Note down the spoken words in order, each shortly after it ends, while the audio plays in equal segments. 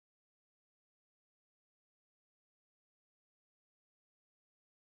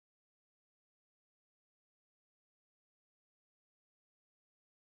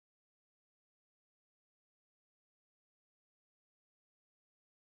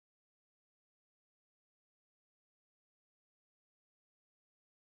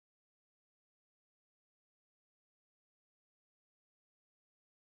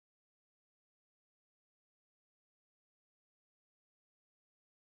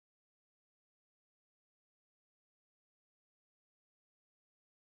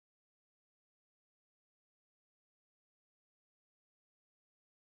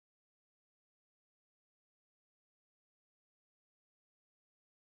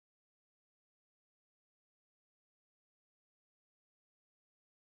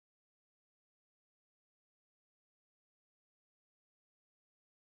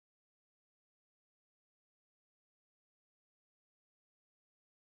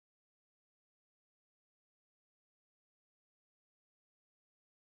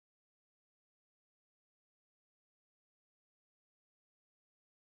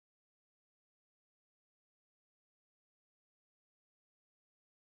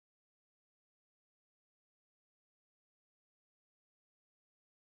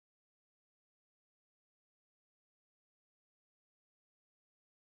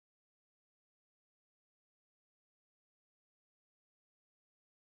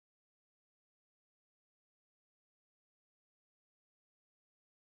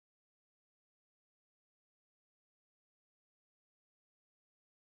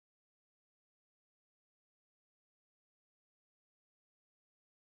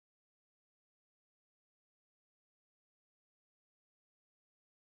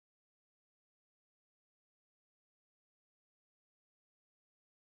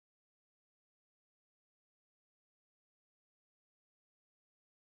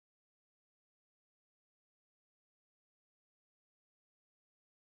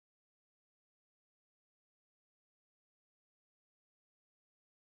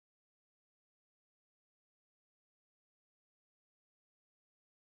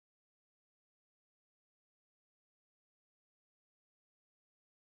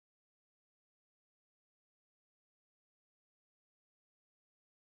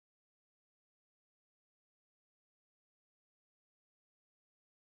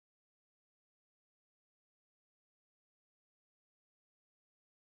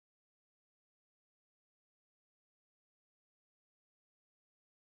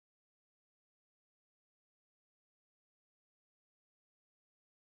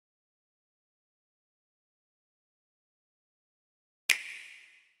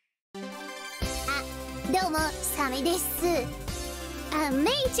Domo, Sami desu. A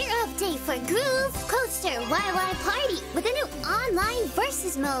major update for Groove Coaster Wai Wai Party with a new online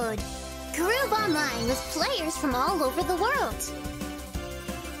versus mode. Groove Online with players from all over the world.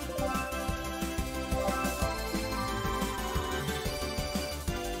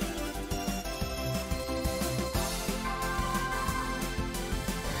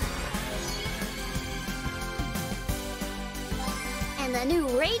 And the new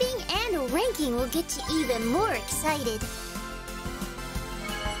rating and ranking will get you even more excited.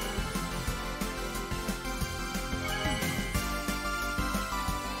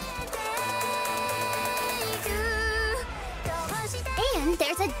 And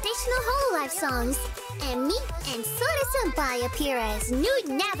there's additional hololive songs. And me and Sora Senpai appear as new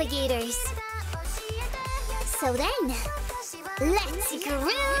navigators. So then, let's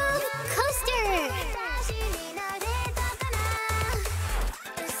groove coaster!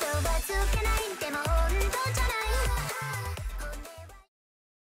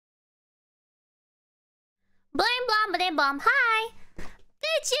 Blam blam blam blam. Hi!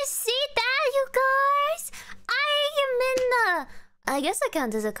 Did you see that, you guys? I am in the... I guess that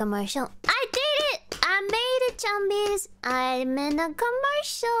counts as a commercial. I did it! I made it, chumbies! I'm in a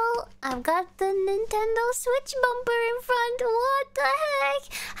commercial. I've got the Nintendo Switch bumper in front. What the heck?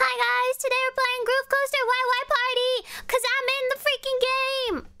 Hi guys, today we're playing Groove Coaster Wai Wai Party! Cause I'm in the freaking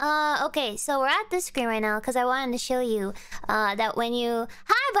game! Okay, so we're at this screen right now because I wanted to show you that when you...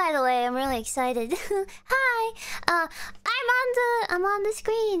 Hi, by the way, I'm really excited. Hi! I'm on the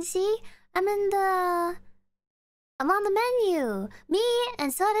screen, see? I'm on the menu. Me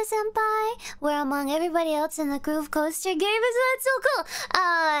and Sora Senpai, we're among everybody else in the Groove Coaster game. Isn't that so cool?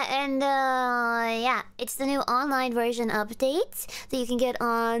 Yeah, it's the new online version update that you can get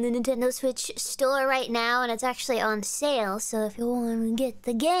on the Nintendo Switch store right now, and it's actually on sale. So if you want to get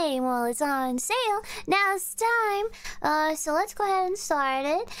the game while it's on sale, now's the time. So let's go ahead and start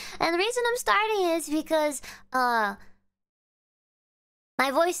it. And the reason I'm starting is because my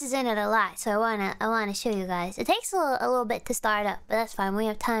voice is in it a lot, so I wanna show you guys. It takes a little bit to start up, but that's fine. We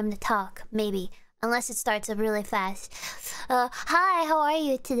have time to talk, maybe, unless it starts up really fast. Hi, how are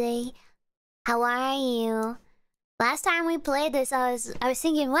you today? How are you? Last time we played this, I was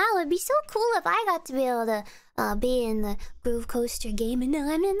thinking, wow, it'd be so cool if I got to be able to be in the Groove Coaster game, and now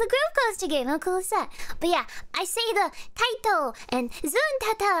I'm in the Groove Coaster game. How cool is that? But yeah, I say the Taito and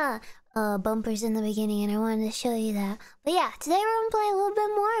Zuntata bumpers in the beginning, and I wanted to show you that. But yeah, today we're gonna play a little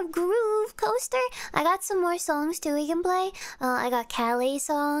bit more of Groove Coaster. I got some more songs too we can play. I got Callie's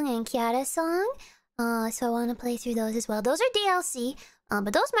song and Kiara's song. So I want to play through those as well. Those are DLC,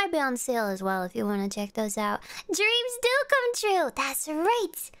 but those might be on sale as well if you want to check those out. Dreams do come true. That's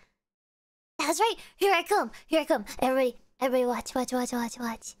right. That's right. Here I come. Here I come. Everybody watch.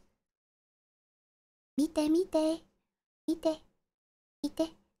 Mite.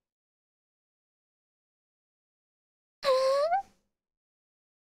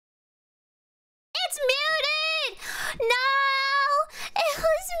 It's muted! No! It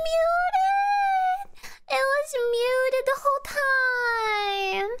was muted! It was muted the whole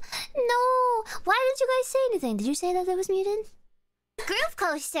time! No! Why didn't you guys say anything? Did you say that it was muted? Groove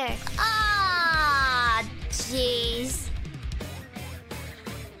Coaster! Ah, jeez.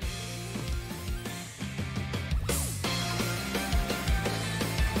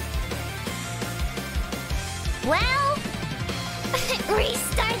 Well,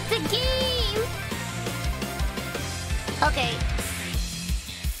 restart the game! Okay.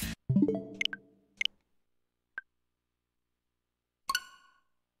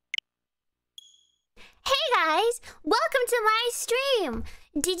 Hey guys! Welcome to my stream!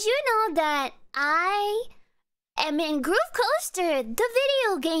 Did you know that I am in Groove Coaster, the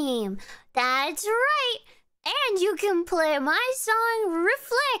video game? That's right! And you can play my song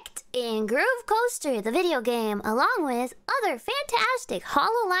Reflect in Groove Coaster, the video game, along with other fantastic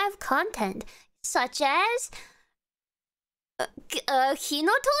hololive content, such as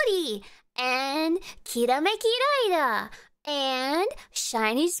Hinotori and Kirameki Raida and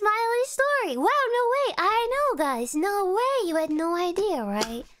Shiny Smiley Story. Wow, no way! I know, guys, no way! You had no idea,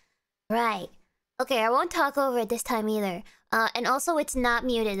 right? Right. Okay, I won't talk over it this time either. And also, it's not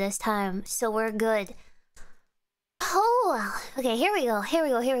muted this time, so we're good. Oh, well. Okay, here we go.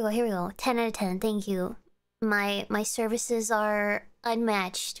 10 out of 10, thank you. My services are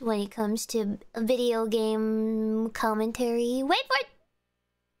unmatched when it comes to video game commentary. Wait for it!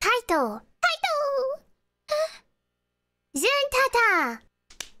 Taito! Zuntata!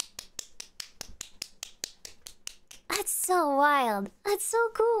 That's so wild. That's so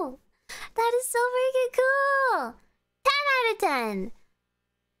cool. That is so freaking cool. 10 out of 10.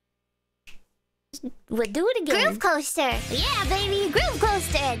 We'll do it again. Groove Coaster. Yeah, baby. Groove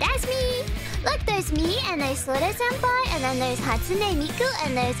Coaster. That's me. Look, there's me, and there's Sora Senpai, and then there's Hatsune Miku,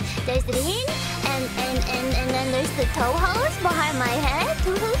 and there's Rin, and then there's the Tohos behind my head.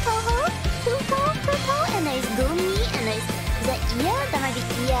 Toho. And there's Gumi, and there's... Is that Ia? That might be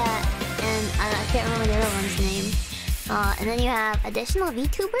Ia. And I can't remember the other one's name. And then you have additional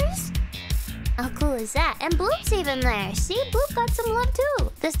VTubers. How cool is that? And Bloop's even there. See, Bloop got some love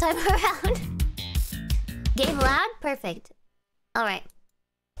too this time around. Game loud? Perfect. Alright.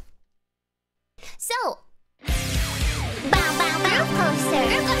 So... Groove Coaster!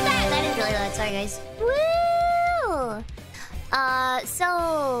 Groove Coaster! That is really loud. Sorry, guys. Woo! So...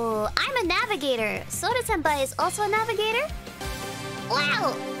 I'm a navigator. Soda Senpai is also a navigator?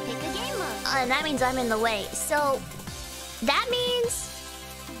 Wow! Pick a game mode. And that means I'm in the way. So... That means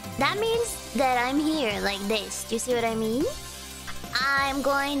that I'm here like this. Do you see what I mean? I'm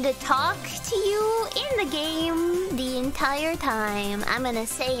going to talk to you in the game the entire time. I'm gonna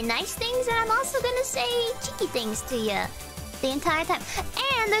say nice things, and I'm also gonna say cheeky things to you the entire time.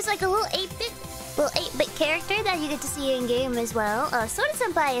 And there's like a little 8-bit character that you get to see in game as well. Soda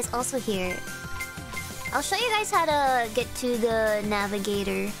Senpai is also here. I'll show you guys how to get to the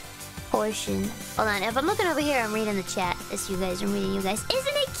navigator portion. Hold on, if I'm looking over here, I'm reading the chat. It's you guys, I'm reading you guys.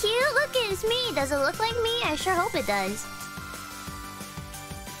 Isn't it cute? Look, it's me. Does it look like me? I sure hope it does.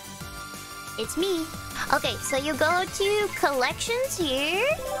 It's me. Okay, so you go to collections here.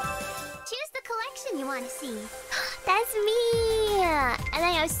 Choose the collection you want to see. That's me. And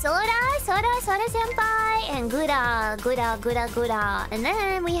then you have Soda Senpai, and Gura. And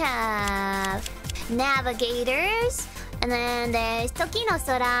then we have navigators. And then there's Tokino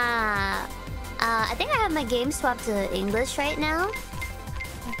Sora. I think I have my game swapped to English right now.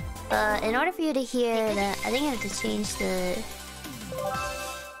 In order for you to hear that, I think I have to change the...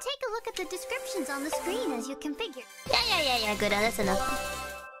 Take a look at the descriptions on the screen as you configure. Yeah, good. That's enough.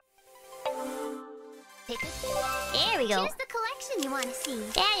 There we go. Choose the collection you want to see.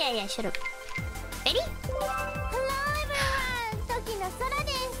 Yeah, shut up. Ready? Hello everyone! Tokino Sora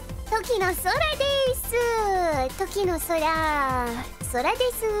desu! Tokino Sora desu! Tokino Sora! Sora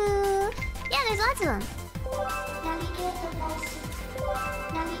desu! Yeah, there's lots of them.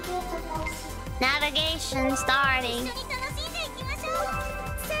 Navigation starting.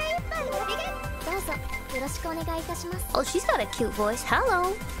 Oh, she's got a cute voice.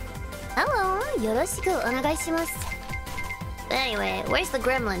 Hello. Yoroshiku onegaishimasu. But anyway, where's the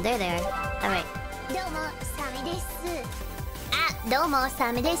gremlin? They're there. Alright. Domo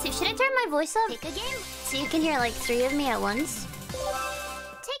Sami desu. Should I turn my voice up? Pick a game. So you can hear like 3 of me at once?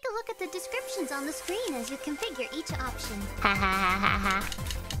 Take a look at the descriptions on the screen as you configure each option. Ha.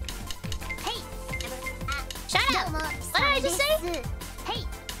 Hey! Shut up! What did I just say? Hey!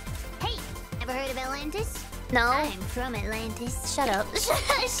 Ever heard of Atlantis? No. I'm from Atlantis. Shut up. Shut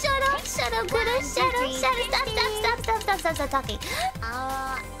up, Gura. Stop talking.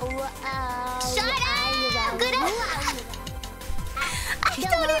 Shut up, Gura. I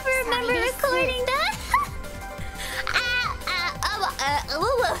don't even remember recording that.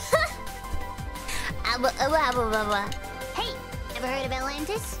 Hey, ever heard of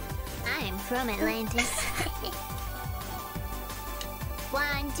Atlantis? I'm from Atlantis.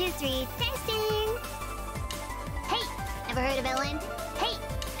 1, 2, 3, testing. Hey, ever heard of Atlantis? Hey,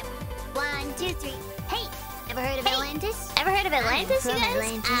 1, 2, 3. Hey, ever heard of Atlantis? Ever heard of Atlantis, you guys?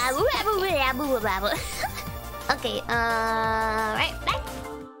 Okay, right, back.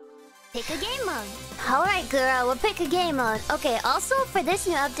 Pick a game mode. Alright, girl, we'll pick a game mode. Okay, also, for this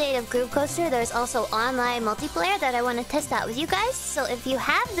new update of Groove Coaster, there's also online multiplayer that I want to test out with you guys. So if you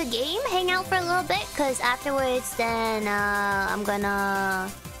have the game, hang out for a little bit, because afterwards, then, I'm gonna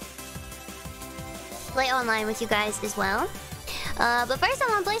play online with you guys as well. But first, I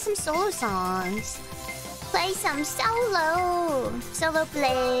want to play some solo songs. Play some solo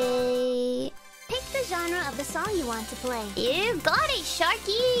play. Pick the genre of the song you want to play. You got it,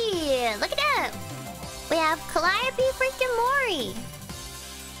 Sharky! Look at that! We have Calliope freaking Mori!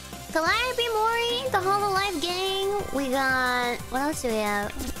 Calliope Mori, the Hololive gang. We got... What else do we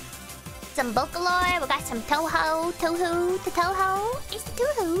have? Some Vocaloid, we got some Toho. It's the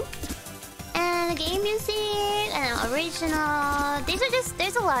Toho! And the game music, and original... These are just...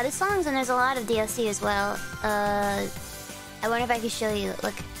 There's a lot of songs, and there's a lot of DLC as well. I wonder if I can show you.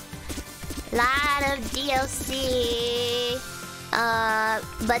 Look. Lot of DLC.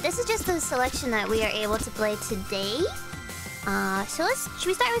 But this is just the selection that we are able to play today. So should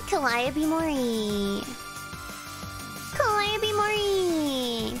we start with Calliope Mori? Calliope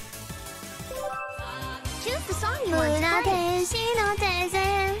Mori. Choose the song you want to play.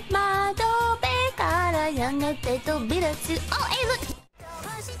 little bit of two. Oh, hey, look!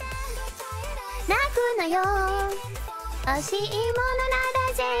 泣くなよ欲しいものな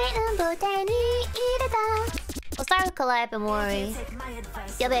ら全部手に入れた We'll start with Calliope and Mori.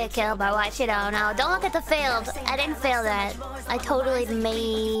 You'll be killed by Wai Wai. No, don't look at the failed. I didn't fail that. I totally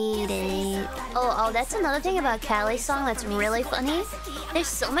made it. Oh, that's another thing about Callie's song that's really funny. There's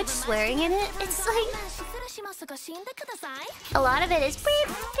so much swearing in it. It's like... A lot of it is beep,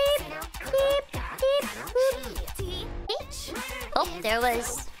 beep, beep, beep, beep, beep. Oh, there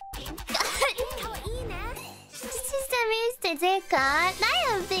was...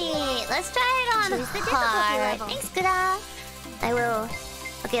 Let's try it on hard. Thanks, Gura. I will.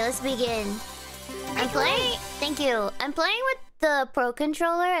 Okay, let's begin. I'm playing... Thank you. I'm playing with the Pro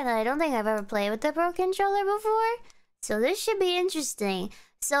Controller, and I don't think I've ever played with the Pro Controller before. So this should be interesting.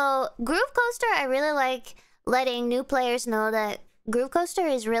 So, Groove Coaster, I really like letting new players know that Groove Coaster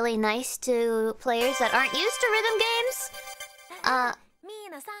is really nice to players that aren't used to rhythm games.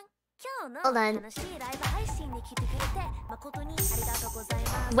 Hold on.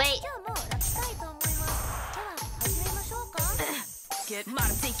 Wait.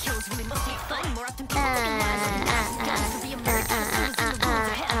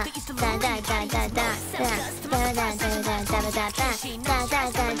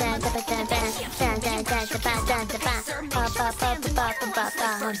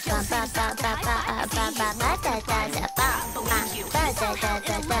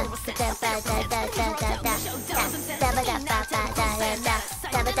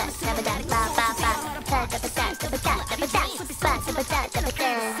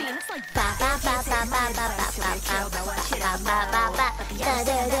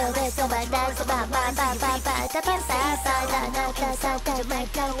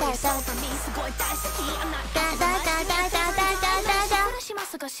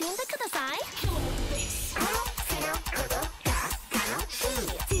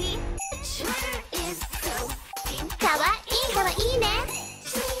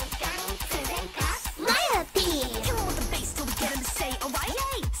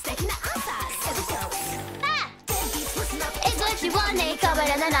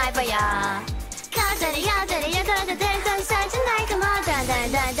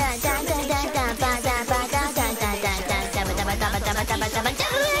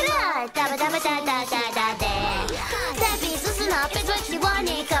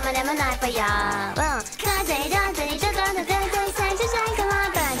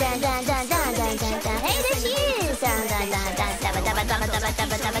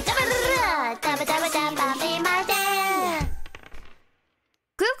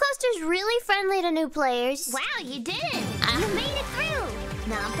 Groove Coaster's really friendly to new players. Wow, you did it! You made it through!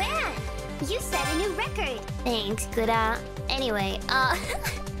 Not bad! You set a new record! Thanks, Gura. Anyway, I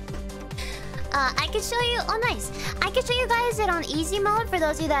can show you... Oh, nice! I can show you guys it on easy mode for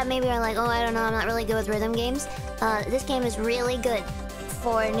those of you that maybe are like, oh, I don't know, I'm not really good with rhythm games. This game is really good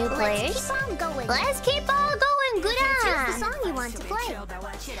for new players. Let's keep on going! Let's keep on going, Gura! Choose the song you want to play.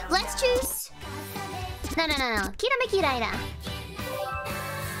 Let's choose... No. Kirameki Raida.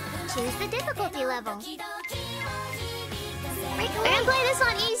 Choose the difficulty level. We're gonna play this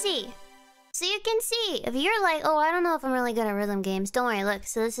on easy. So you can see, if you're like, oh, I don't know if I'm really good at rhythm games. Don't worry, look.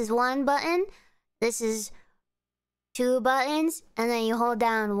 So this is one button. This is two buttons. And then you hold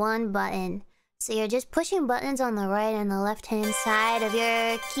down one button. So you're just pushing buttons on the right and the left-hand side of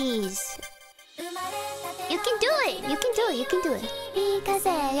your keys. You can do it! You can do it! You can do it!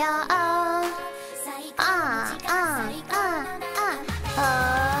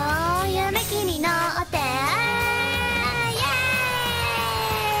 Oh, you're making me know that.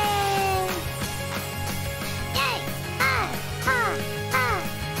 Yay!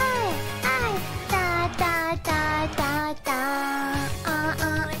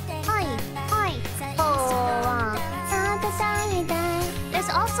 There's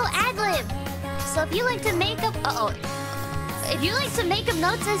also ad-lib. So if you like to make up... If you like to make up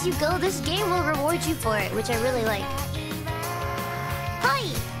notes as you go, this game will reward you for it, which I really like.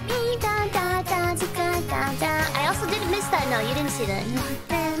 I also didn't miss that. No, you didn't see that.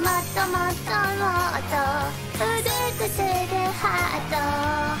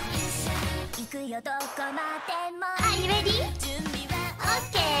 Are you ready?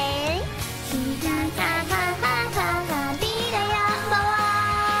 Okay.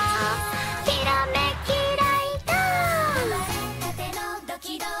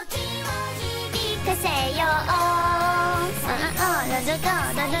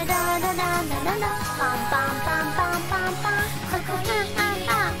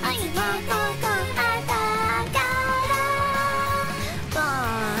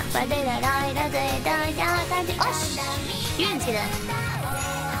 Oh, 好きだ。せ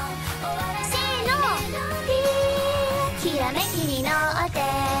ーの。きらめきに乗って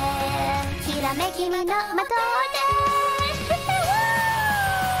きらめきにのまとって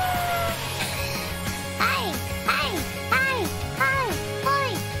はいはいはいはいほい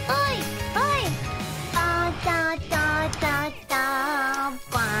ほいほいトトトトト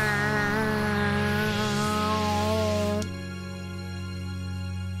バーン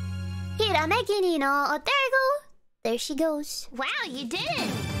ひらめきに乗って There she goes. Wow, you did it!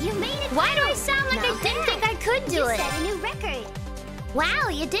 You made it! Why do I sound like I didn't think I could do it? You set a new record! Wow,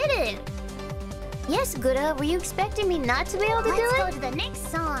 you did it! Yes, Gura, were you expecting me not to be able to do Let's it? go to the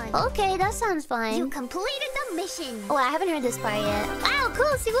next song! Okay, that sounds fine. You completed the mission! Oh, I haven't heard this part yet. Wow,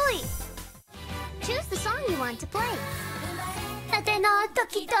 cool, sigoi! Choose the song you want to play. 縦の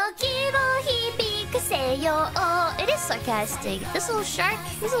時々を響かせよう It is sarcastic. This little shark,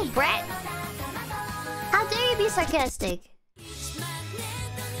 this little brat. How dare you be sarcastic?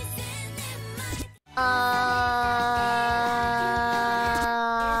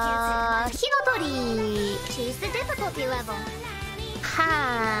 Hinotori. Choose the difficulty level.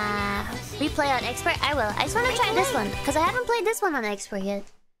 Ha. Replay on expert? I will. I just want to try this one because I haven't played this one on expert yet.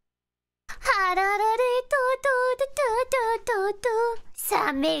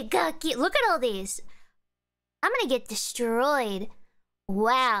 Samegaki. Look at all these. I'm gonna get destroyed.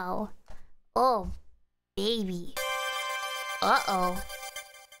 Wow. Oh, baby. Uh-oh.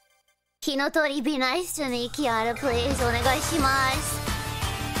 Hinotori, be nice to me, Kiara, please. お願いします。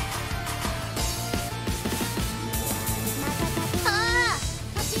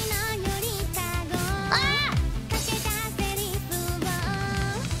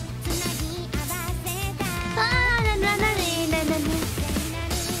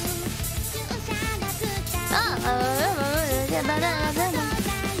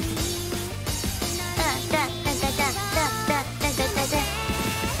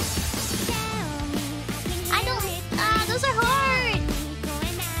Those are hard.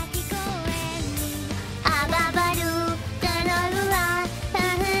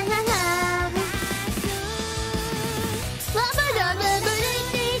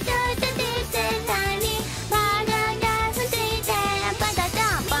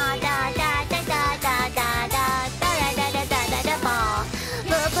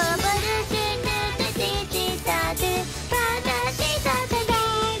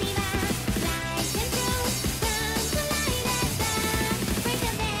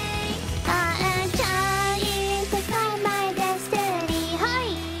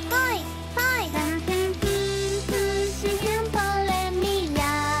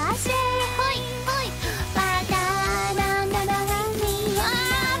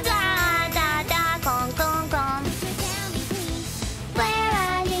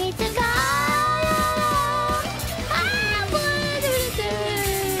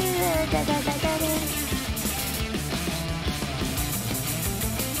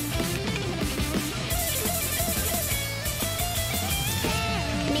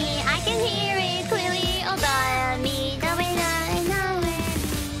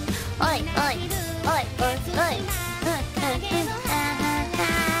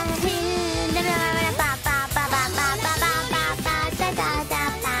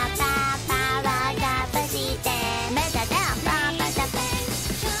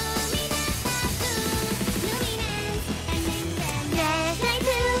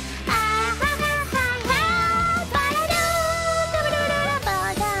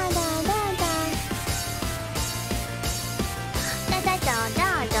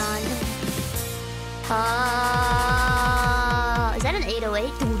 Is that an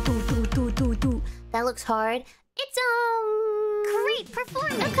 808? That looks hard. It's Great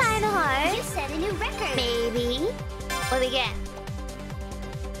performance! kind of hard. You set a new record! Maybe. What do we get?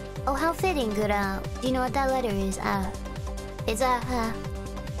 Oh, how fitting, Gura. Do you know what that letter is? It's Did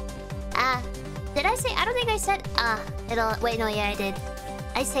I say? I don't think I said wait, no, yeah, I did.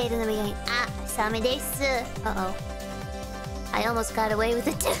 I say it in the beginning. Same desu. Uh-oh. I almost got away with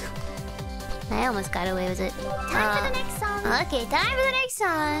it too. I almost got away with it. Time for the next song! Okay, time for the next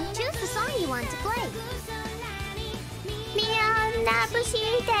song. Choose the song you want to play.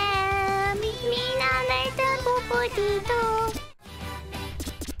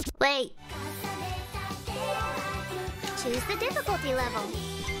 Wait. Choose the difficulty level.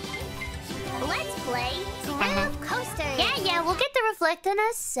 Let's play Roller Coaster! Yeah, we'll get the reflect in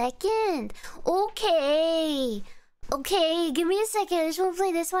a second. Okay. Okay, give me a second. I just want to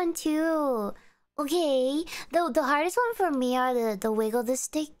play this one too. Okay. The hardest one for me are the wiggle the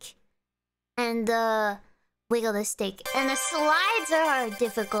stick and the wiggle the stick. And the slides are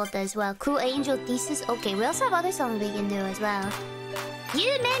difficult as well. Cool Angel Thesis. Okay, we also have other songs we can do as well.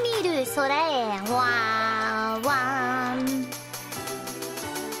 夢見る空へわーわーん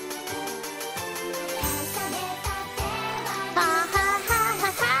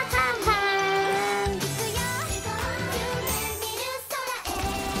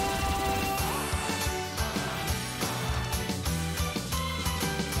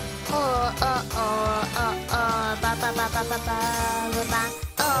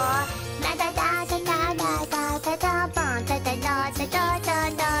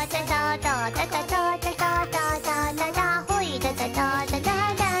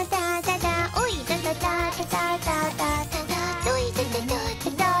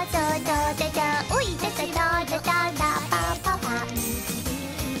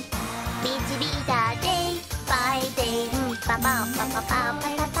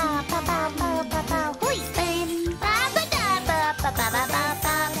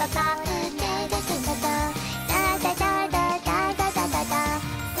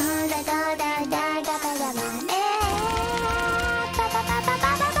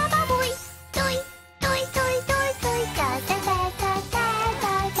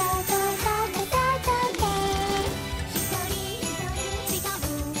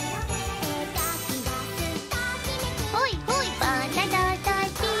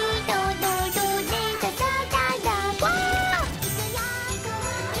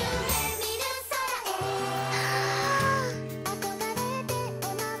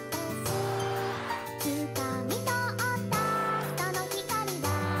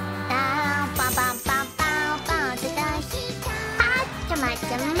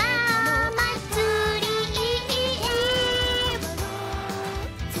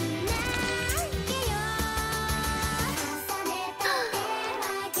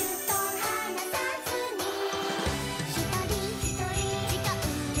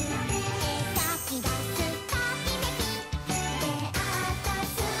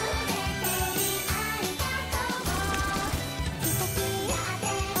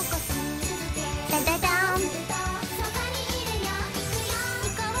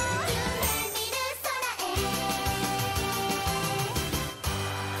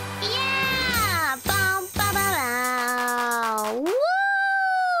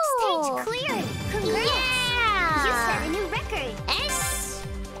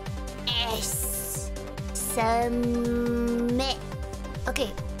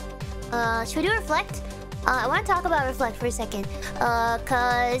Okay, should we do reflect? I want to talk about reflect for a second,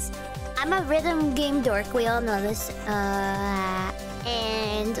 cause I'm a rhythm game dork. We all know this.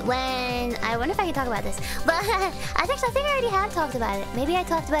 And when I wonder if I can talk about this, but I think I already have talked about it. Maybe I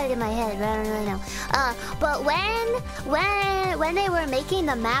talked about it in my head, but I don't really know. But when they were making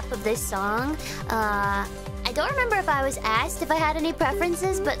the map of this song, I don't remember if I was asked if I had any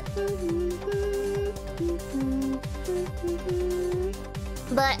preferences, but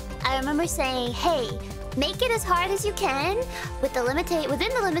I remember saying, "Hey, make it as hard as you can with the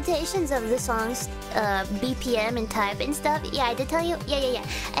within the limitations of the song's BPM and type and stuff." Yeah, I did tell you. Yeah.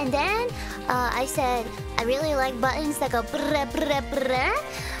 And then I said I really like buttons that go brr brr brr.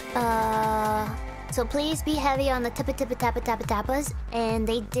 So please be heavy on the tappas, and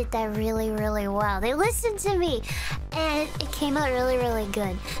they did that really well. They listened to me, and it came out really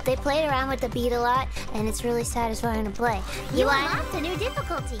good. They played around with the beat a lot, and it's really satisfying to play. You unlocked a new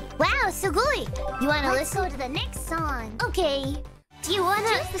difficulty. Wow, sugoi! You wanna Let's listen? go to the next song. Okay. Do you wanna?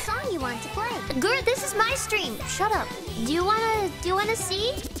 Choose the song you want to play. Gura, this is my stream. Shut up. Do you wanna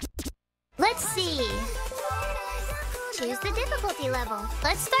see? Let's see. Choose the difficulty level.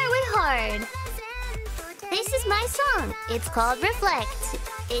 Let's start with hard. This is my song. It's called Reflect.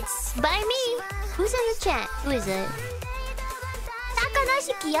 It's by me. Who's in the chat? Who is it?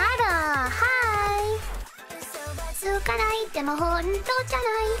 Takanashi Kiara. Hi. つかないでも本当じゃな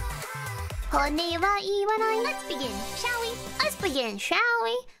い。骨は言わない。Let's begin, shall we? Let's begin, shall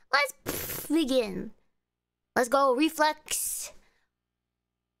we? Let's begin. Let's go, Reflex.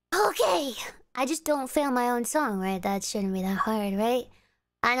 Okay. I just don't fail my own song, right? That shouldn't be that hard, right?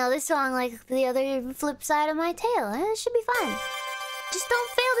 I know this song like the other flip side of my tail. It should be fun. Just don't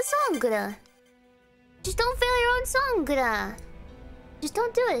fail the song, Gura. Just don't fail your own song, Gura. Just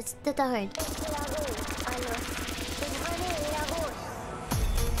don't do it. It's that hard.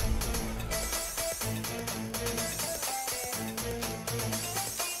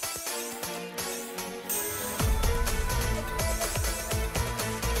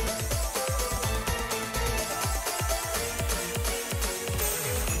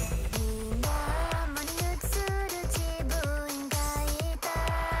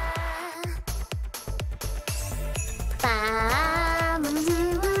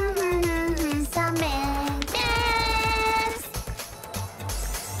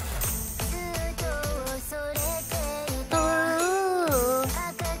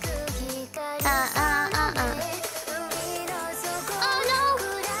 Oh no!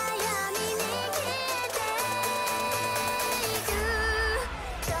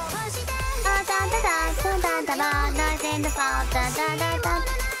 Nothing to fall.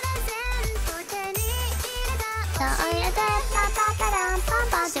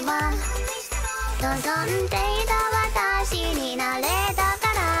望んでいた私になれた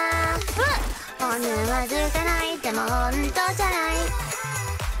から本音はつかないでも本当じゃない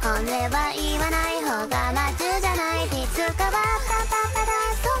本音は言わない方がまずじゃないいつかは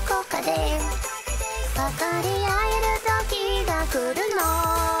どこかで分かり合える時が来るの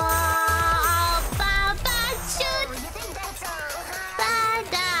ババシュッバ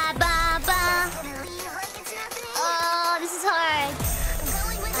ダババ Oh, this is hard.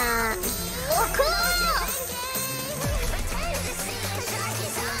 Oh, cool!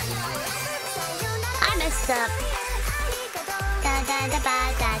 I messed up. Da da da ba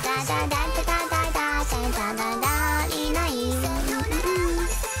da da da da da da da da da da daいない。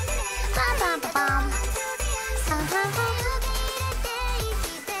ババババン。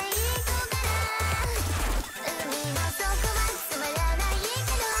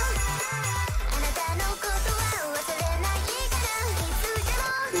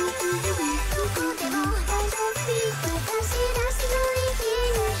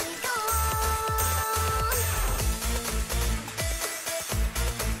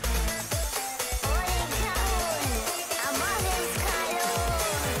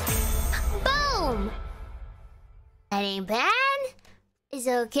That ain't bad. It's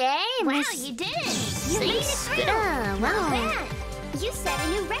okay. Wow, you did it! You made it through! Wow. Not bad! You set a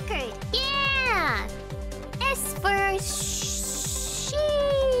new record! Yeah! S for Shark!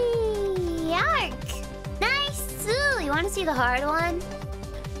 Nice! Ooh, you want to see the hard one?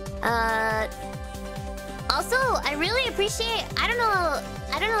 Also, I really appreciate... I don't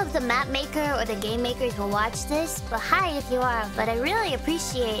know if the map maker or the game makers will watch this, but hi if you are. But I really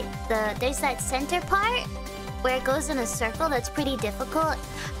appreciate there's that center part where it goes in a circle that's pretty difficult.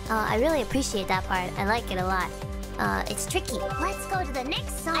 I really appreciate that part. I like it a lot. It's tricky. Let's go to the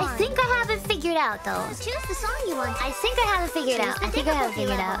next song! I think I have it figured out though. Choose the song you want. I think I have it figured out. I think I have it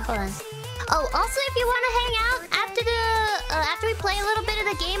figured out. Hold on. Oh, also if you want to hang out after we play a little bit of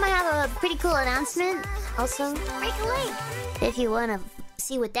the game, I have a pretty cool announcement. Also, Break away! if you want to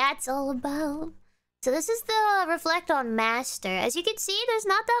see what that's all about. So this is the Reflect on Master. As you can see, there's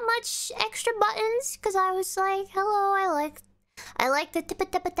not that much extra buttons because I was like, hello, I like the tippa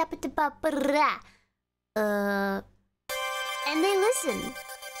tippa tappa tippa and they listen.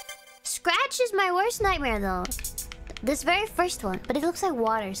 Scratch is my worst nightmare though. This very first one, but it looks like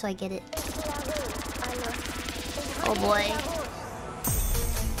water, so I get it. Oh boy.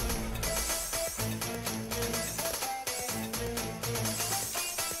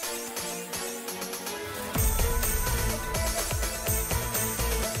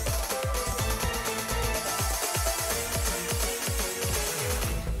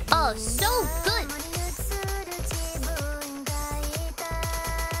 Oh, so good!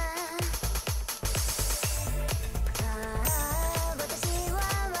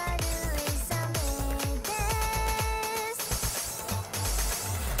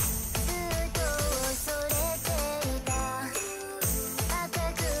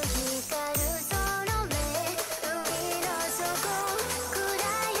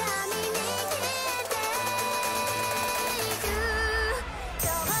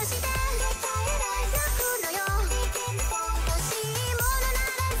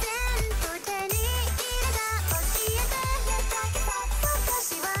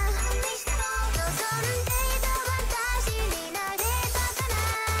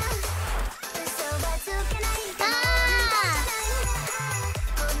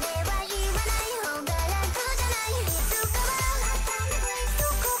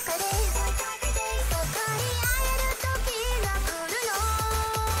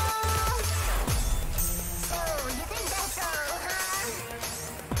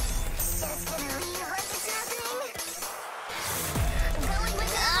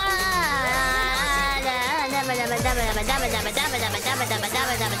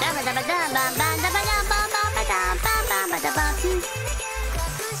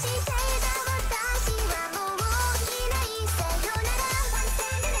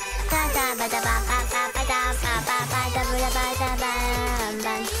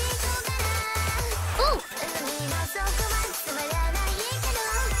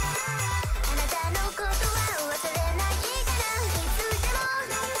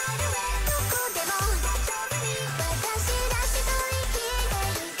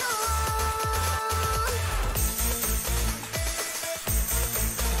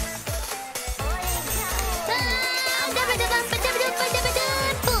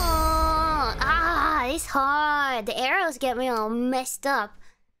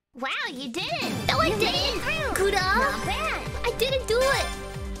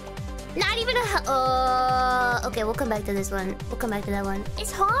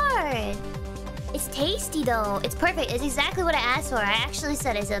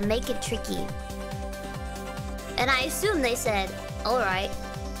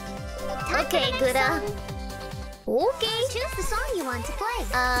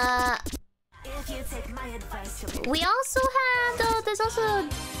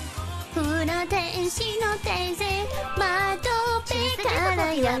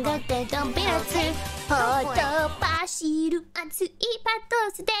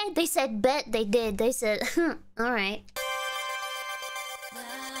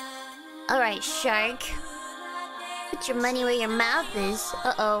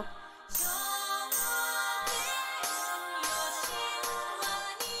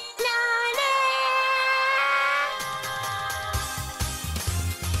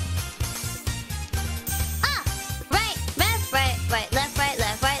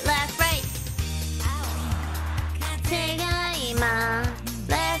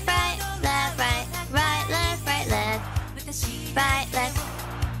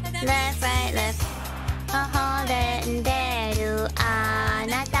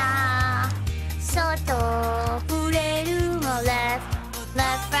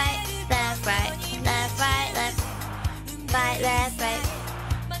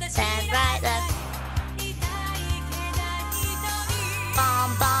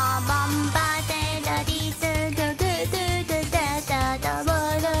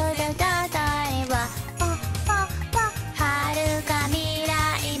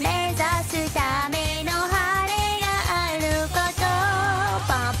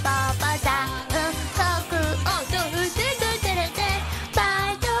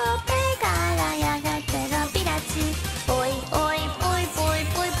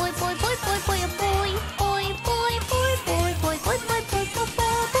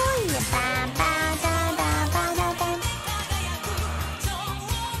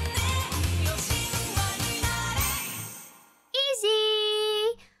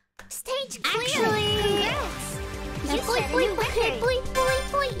 Easy! Stage Actually,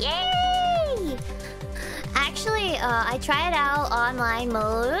 yay! Actually, I tried out online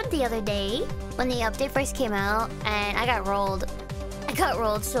mode the other day when the update first came out, and I got rolled. I got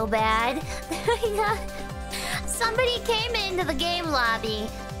rolled so bad. Somebody came into the game lobby,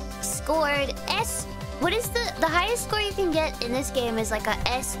 scored S. What is the highest score you can get in this game is like a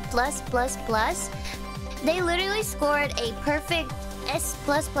S+++. They literally scored a perfect S+++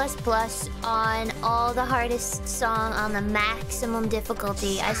 on all the hardest song on the maximum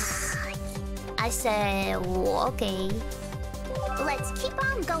difficulty. I said, okay. Let's keep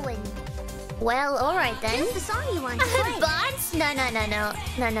on going. Well, alright then. Choose the song you want to play. Bots?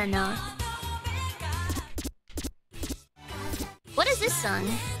 No. What is this song?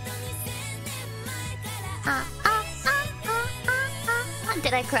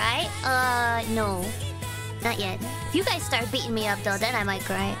 Did I cry? No. Not yet. If you guys start beating me up though, then I might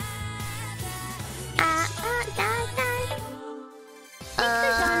cry.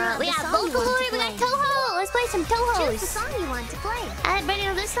 We got Vocaloid, we got Toho! Let's play some Tohos! Choose the song you want to play. Ready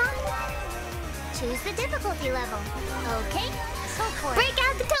to this song? Choose the difficulty level. Okay, go for it. Break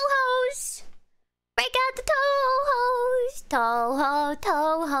out the Tohos! Break out the Tohos!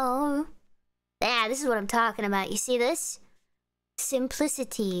 Toho. Yeah, this is what I'm talking about. You see this?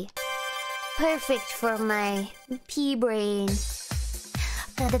 Simplicity. Perfect for my pea brain.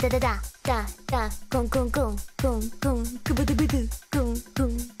 Da da da da da da da gong gong gong gong gong gong gong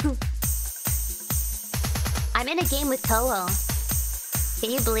gong. I'm in a game with Toho.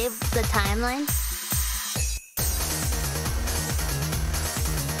 Can you believe the timeline?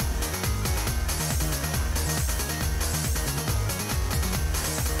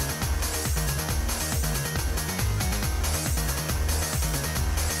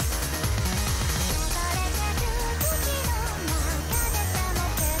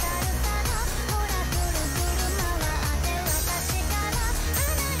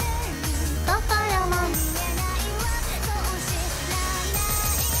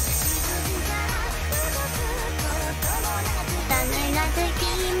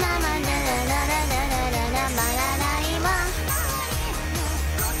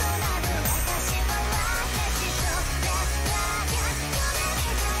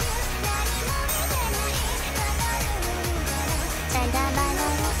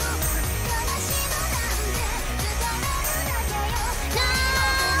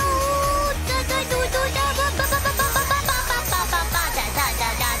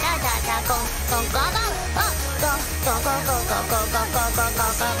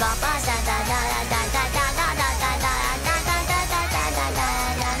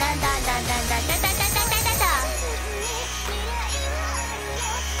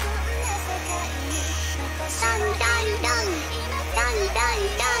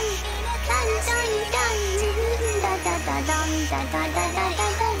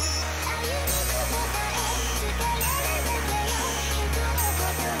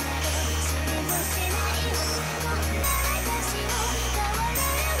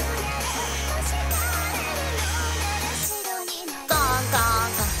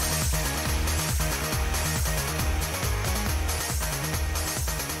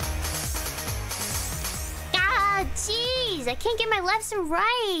 Jeez, I can't get my lefts and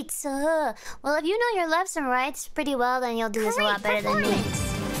rights. Well, if you know your lefts and rights pretty well, then you'll do this a lot better than me.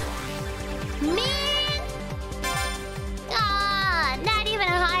 Man! Ah, not even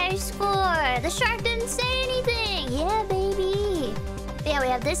a higher score. The shark didn't say anything. Yeah, baby. But yeah, we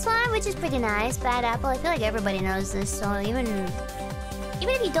have this one, which is pretty nice. Bad Apple. I feel like everybody knows this song. Even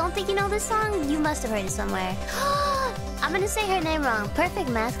if you don't think you know this song, you must have heard it somewhere. I'm gonna say her name wrong. Perfect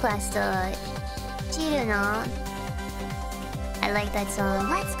math class though. Chiruno. I like that song.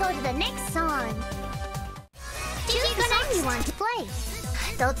 Let's go to the next song. Choose the song you want to play.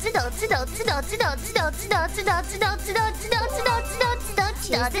 Choose the difficulty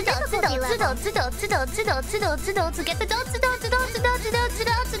level.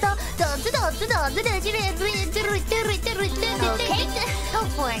 Okay, go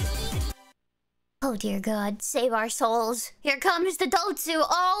for it. Oh dear God, save our souls. Here comes the Dotsu.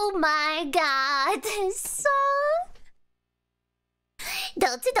 Oh my God, this song.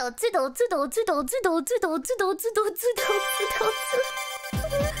 Dotsu, Dotsu, Dotsu, Dotsu, Dotsu, Dotsu, Dotsu, Dotsu, Dotsu, Dotsu, Dotsu.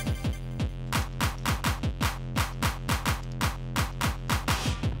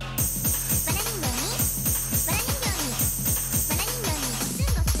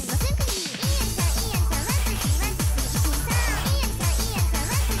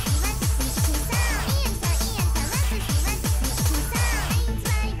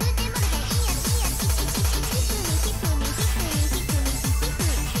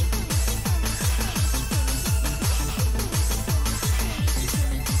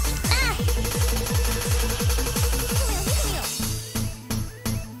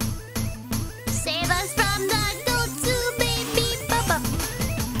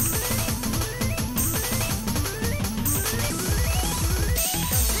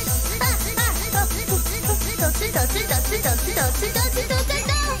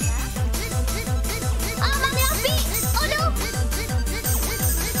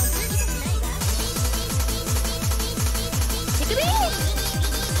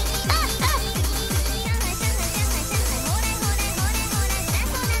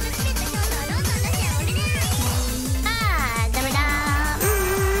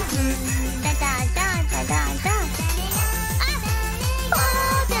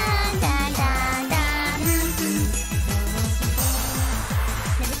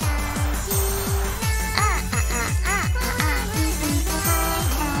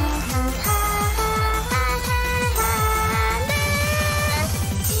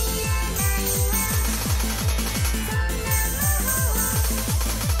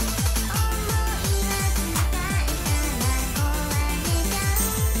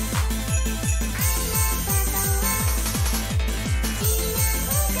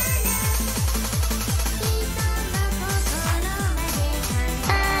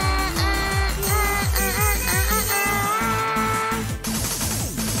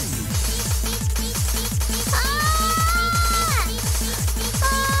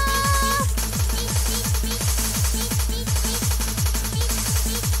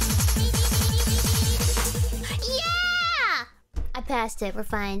 Passed it, we're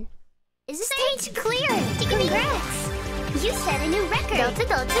fine. Is the stage clear? Congrats! You set a new record.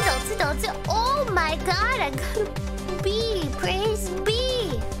 Oh my God, I got a B. Praise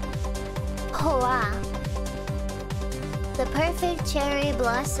B. Oh wow. The perfect cherry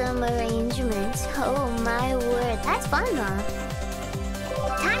blossom arrangement. Oh my word, that's fun though.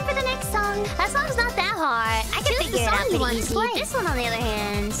 Time for the next song. That song's not that hard. I can figure it out pretty easy. This one, on the other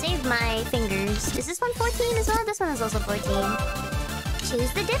hand, saved my fingers. Is this one 14 as well? This one is also 14.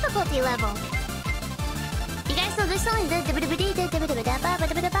 Choose the difficulty level. You guys know this song? Let's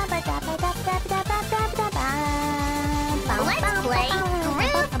play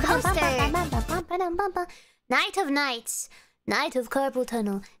Groove Coaster. Night of Nights. Night of Carpal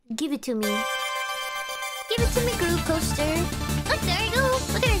Tunnel. Give it to me. Give it to me, Groove Coaster. Look, there you go.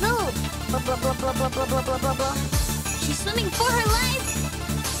 Look at her go. Blah, blah, blah, blah, blah, blah, blah, blah, blah, blah. She's swimming for her life.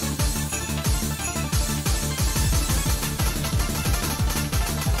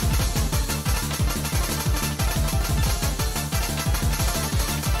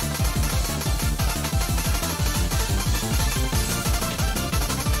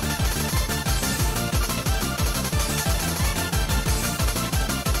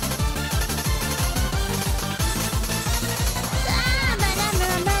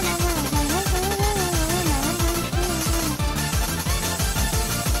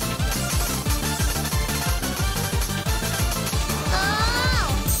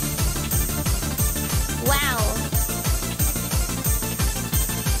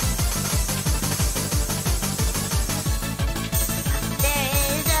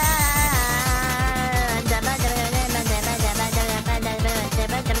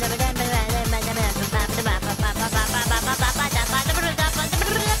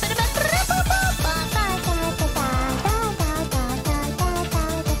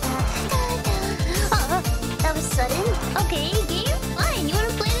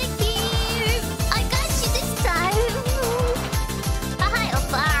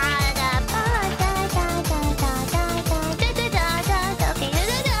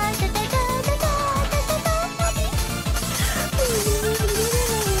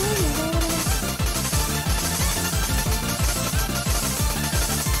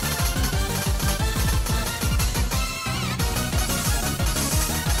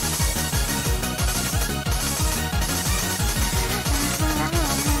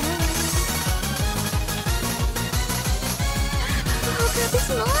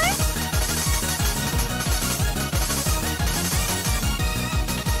 more?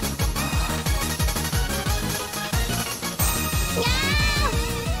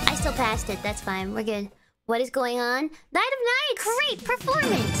 I still passed it. That's fine. We're good. What is going on? Night of Nights! Great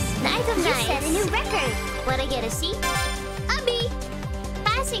performance! Night of You Nights! set a new record! What, I get a C? A B!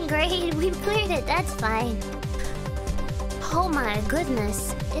 Passing grade. We've cleared it. That's fine. Oh my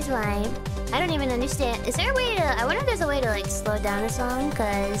goodness. It's fine. I don't even understand. Is there a way to... I wonder if there's a way to, like, slow down a song?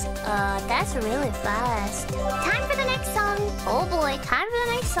 Because, that's really fast. Time for the next song! Oh boy, time for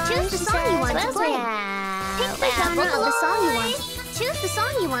the next song. Choose the she song you says. want What to else play. we have? Pick the We have genre of the song you Vocaloid. want. Choose the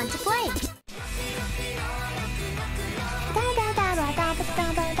song you want to play.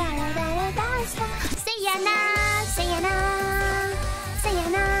 Sayana, sayana,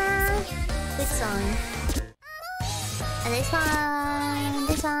 sayana. Good song. And this one,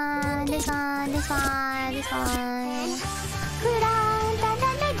 this one, this one, this one, this one.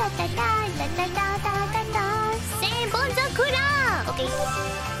 Okay.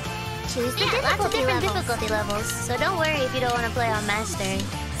 Choose the Yeah, lots of different levels. difficulty levels. So don't worry if you don't want to play on Master.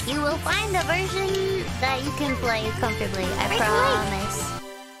 You will find a version that you can play comfortably. I Right promise.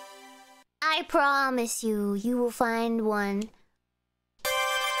 I promise you, you will find one.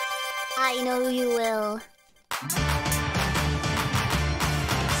 I know you will.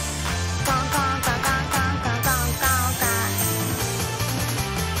 Gong, gong, gong, gong, gong, gong, gong, gong, gong.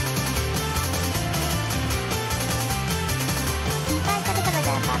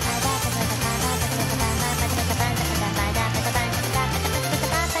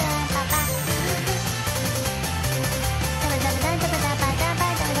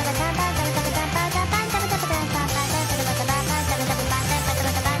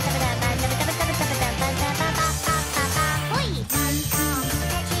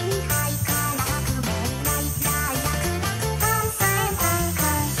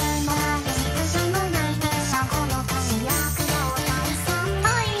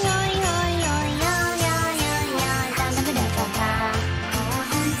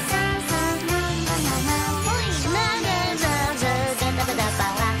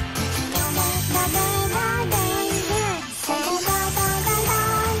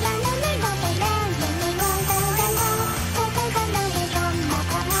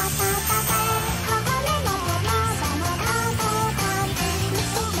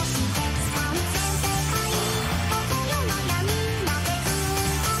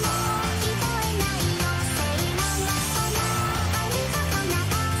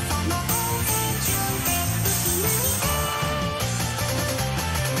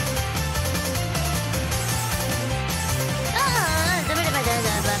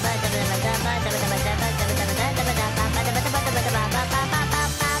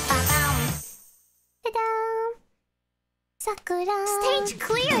 Sakura. Stage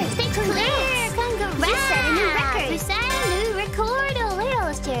clear! Stage clear! Congrats! You set a new record. You set a new record! Oh, look at all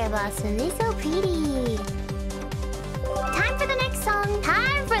those cherry blossoms. They're so pretty. Time for the next song.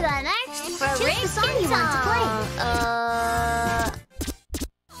 Time for the next Choose the song you want to play.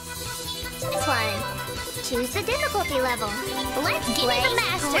 This one. Choose the difficulty level. Let's Give play me the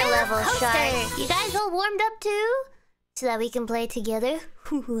master Gorilla level, Coaster. Shark. You guys all warmed up too? So that we can play together?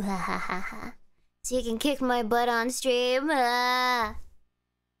 So you can kick my butt on stream? Alright.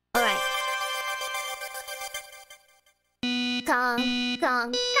 Gong,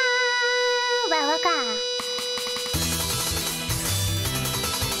 gong, gong. Well, gong.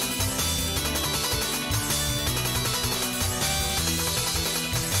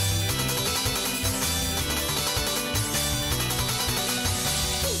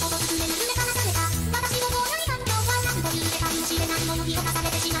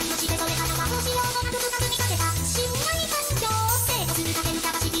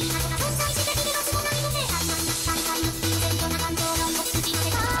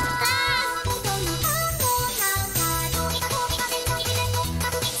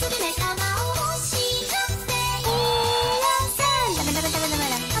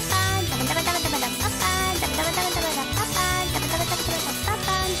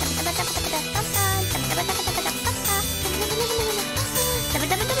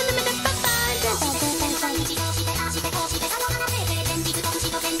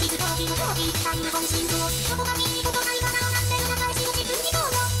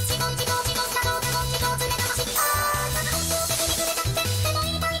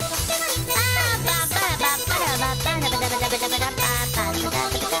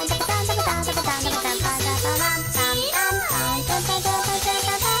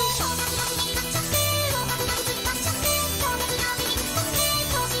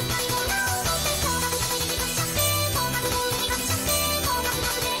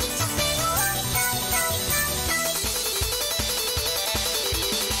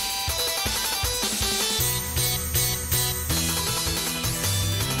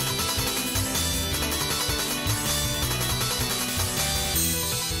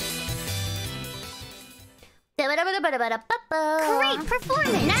 Great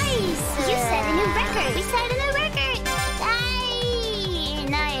performance! Nice! You set a new record! We set a new record!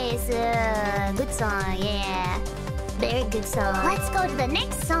 Nice! Good song, yeah. Very good song. Let's go to the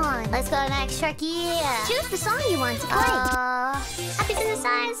next song. Let's go next, Sharky. Choose the song you want to play. Happy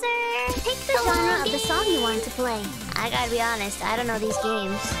synthesizer! Pick the genre of the song you want to play. I gotta be honest, I don't know these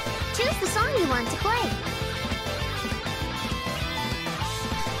games. Choose the song you want to play.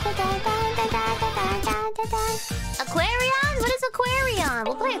 Aquarion? What is Aquarion?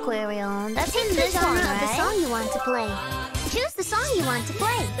 We'll play Aquarion. That's in Pick this the one, genre of the right? song you want to play. Choose the song you want to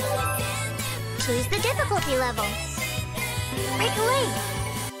play. Choose the difficulty level. Break a leg.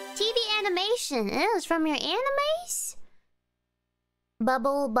 TV animation. It was from your animes?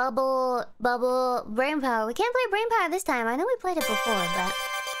 Bubble, bubble, bubble, brain power. We can't play brain power this time. I know we played it before, but...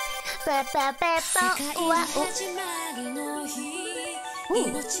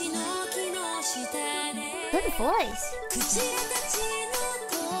 Ooh. Good voice.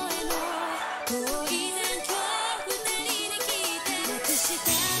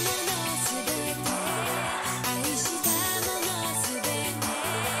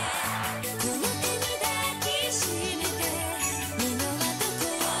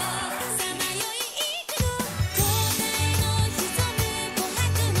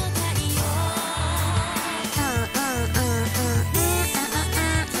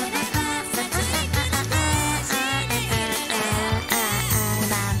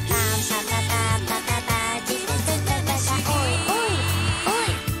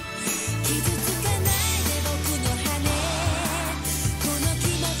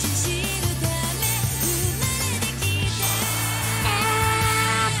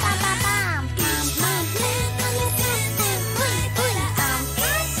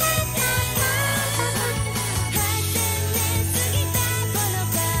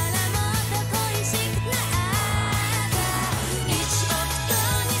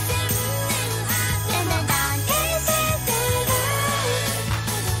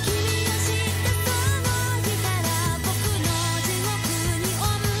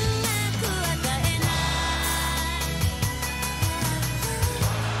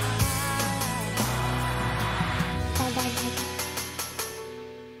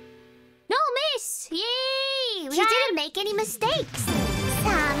 Any mistakes.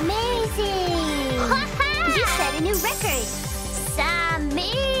 Amazing! You set a new record.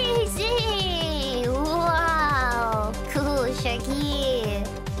 Amazing! Wow! Cool, Sharky.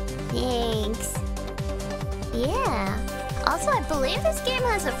 Thanks. Yeah. Also, I believe this game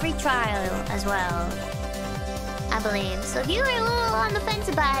has a free trial as well. I believe. So if you were a little on the fence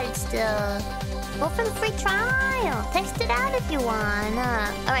about it still, go for the free trial. Test it out if you want.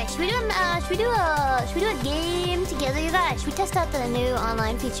 Alright, should we do a game together, you guys? Should we test out the new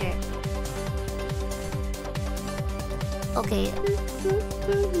online feature? Okay.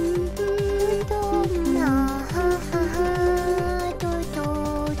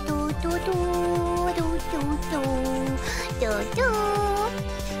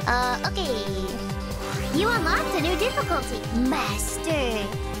 Okay. You unlocked a new difficulty. Master.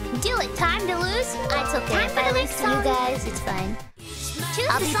 Do it. Time to lose? It's okay. Time If for I the lose next to you song. guys, it's fine. Choose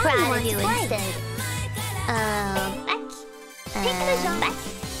I'll the be song proud you of you want to play. instead. Back. Pick the genre. Back.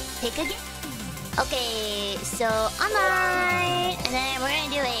 Pick again. Okay, so online. And then we're gonna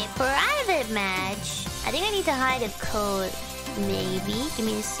do a private match. I think I need to hide a code. Maybe. Give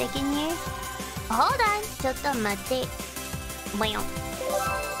me a second here. Hold on. ちょっと待って. Bam.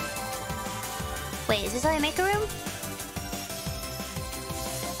 Wait, is this how you make a room?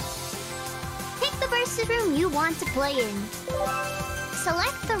 Pick the versus room you want to play in.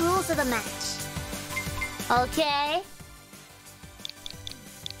 Select the rules of the match. Okay.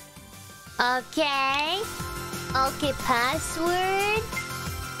 Okay, password.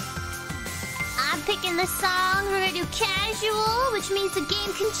 I'm picking the song. We're gonna do casual, which means the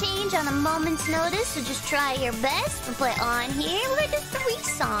game can change on a moment's notice, so just try your best and play on here. We're gonna do 3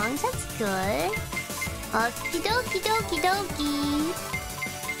 songs. That's good. Okie dokie dokie dokie.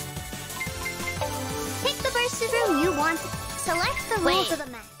 Pick the versus room you want to select the rules of the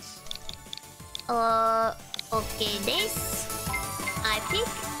match. Okay, this. I pick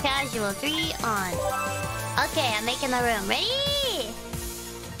casual 3 on. Okay, I'm making the room. Ready?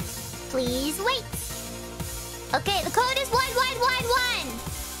 Please wait. Okay, the code is 1111.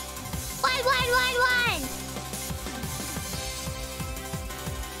 1111.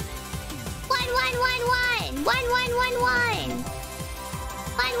 1111. 1111.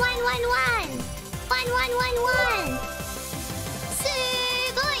 1111. 1111.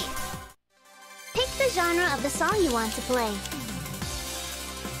 Sugoi. Pick the genre of the song you want to play.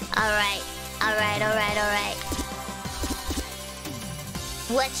 Alright.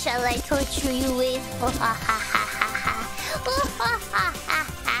 What shall I torture you with? We're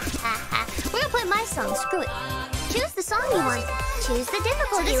gonna play my song. Screw it. Choose the song you want. Choose the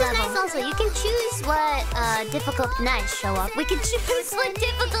difficulty level. This is nice also. You can choose what nice, show off. We can choose what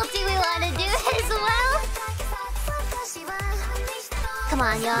difficulty we want to do as well. Come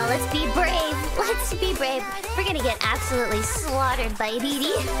on, y'all. Let's be brave. Let's be brave. We're gonna get absolutely slaughtered by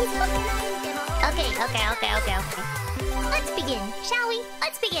Didi. Okay. Let's begin, shall we?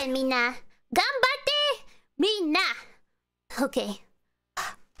 Let's begin, Minna. Ganbatte, Minna. Okay.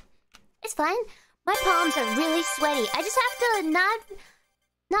 It's fine. My palms are really sweaty. I just have to not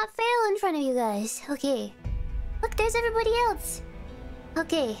fail in front of you guys. Okay. Look, there's everybody else.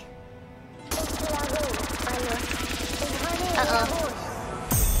 Okay. Uh-oh.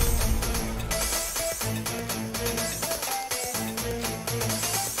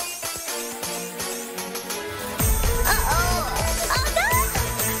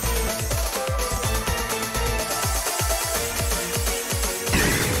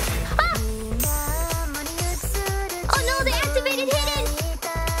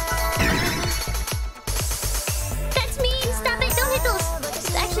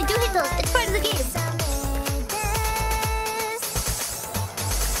 It's part of the game.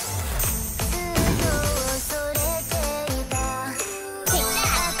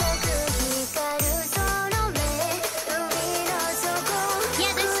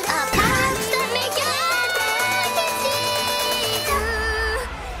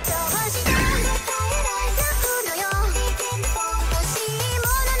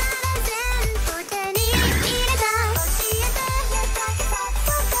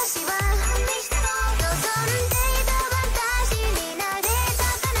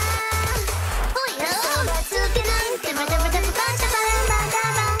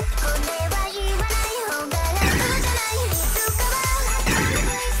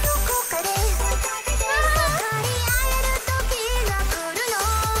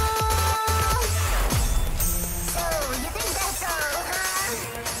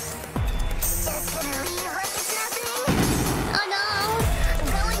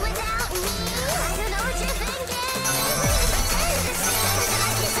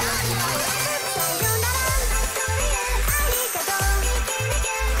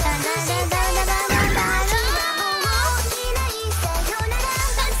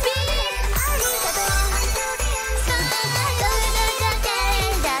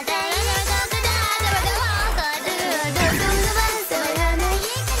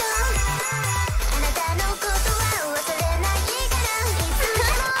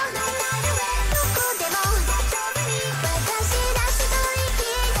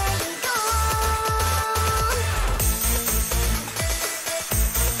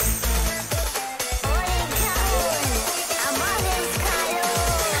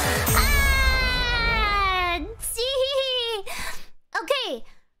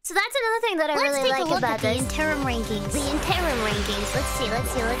 That I really like about the interim rankings. The interim rankings. Let's see.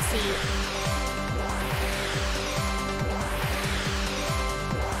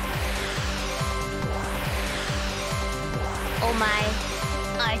 Oh my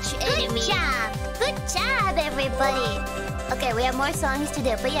arch enemy. Good job, everybody. Okay, we have more songs to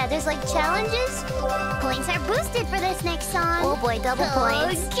do. But yeah, there's like challenges. Points are boosted for this next song. Oh boy, double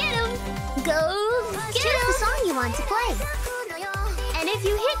points. Get 'em. Choose the song you want to play. And if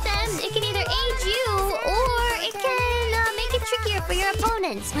you hit them, it can either aid you or it can make it trickier for your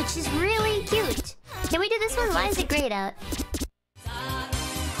opponents, which is really cute. Can we do this one? Why is it grayed out?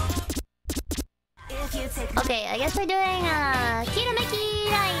 Okay, I guess we're doing Kirameki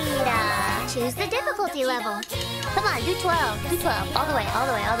Raida. Choose the difficulty level. Come on, do 12. Do 12. All the way.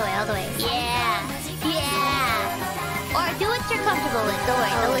 Yeah. Or do what you're comfortable with. Don't worry,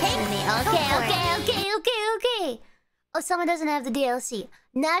 don't listen to me. Okay. Oh, someone doesn't have the DLC.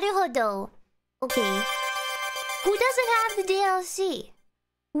 Naruhodo. Okay. Who doesn't have the DLC?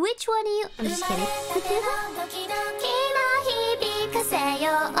 Which one are you? I'm just kidding. Oh,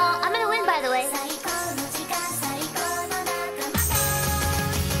 I'm gonna win, by the way.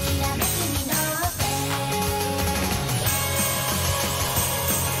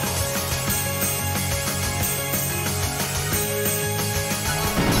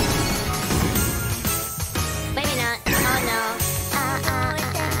 Maybe not. Oh no.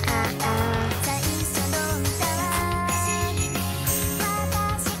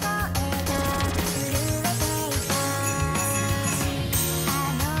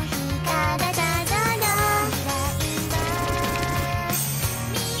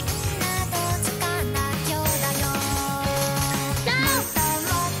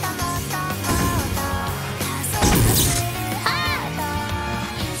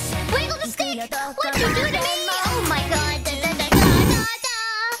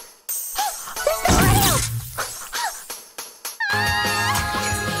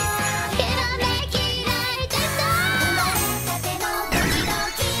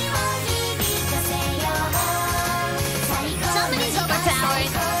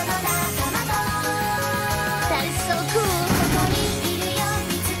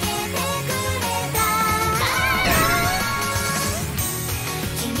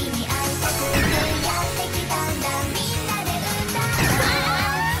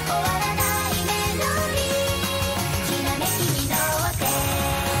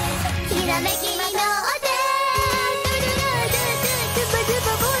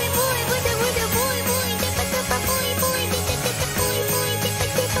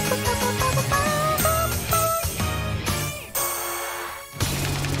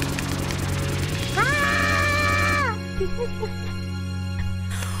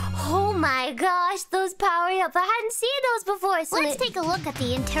 Oh my gosh, those power-ups. I hadn't seen those before. So Let's take a look at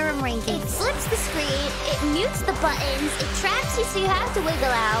the interim rankings. It flips the screen, it mutes the buttons, it traps you so you have to wiggle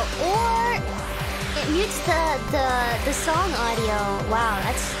out, or it mutes the song audio. Wow,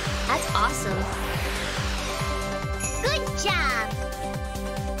 that's awesome. Good job!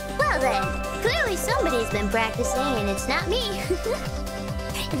 Well then, clearly somebody's been practicing and it's not me.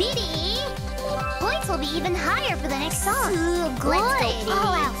 Didi! Points will be even higher for the next song. Good. Let's go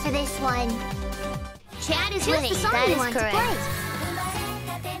all out for this one. Chad is Choose winning. the song That you is want to correct. play.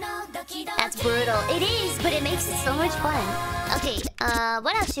 That's brutal. It is, but it makes it so much fun. Okay,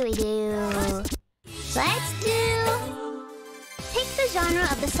 what else should we do? Let's do... Pick the genre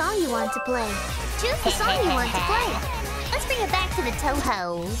of the song you want to play. Choose the song you want to play. Let's bring it back to the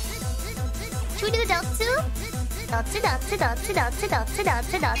Toho. Should we do the Dotsu? Dotsu, Dotsu, Dotsu, Dotsu, Dotsu,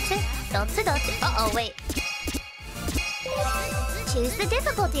 Dotsu, Dotsu, Dotsu, Dotsu. Uh-oh, wait. Choose the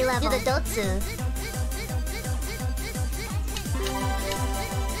difficulty level. Do the Dotsu.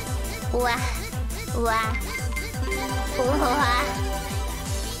 Wah. Wah. Wah.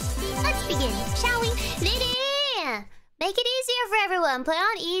 Let's begin, shall we? Lady! Make it easier for everyone. Play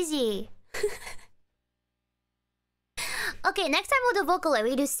on easy. Okay, next time we'll do Vocaloid.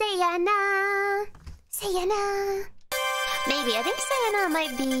 We do Sayana. Sayana. Maybe. I think Sayana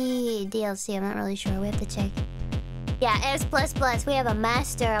might be DLC. I'm not really sure. We have to check. Yeah, S++. We have a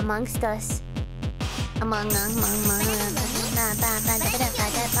master amongst us. Among us.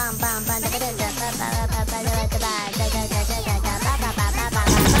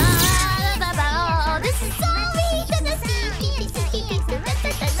 This is so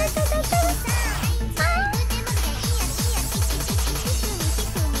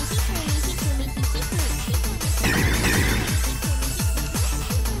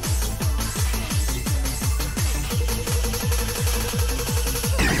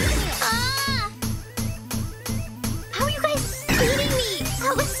How are you guys beating me?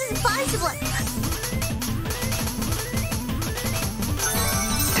 How is this possible?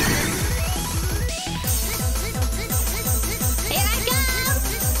 Here I come!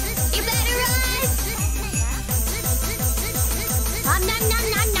 You better run! Nom nom nom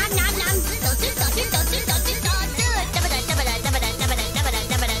nom nom nom nom. Don't do, don't do, don't do, don't do, don't do it.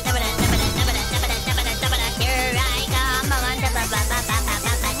 Here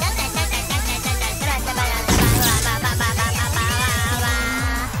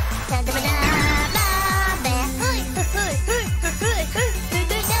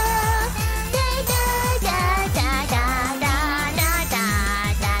I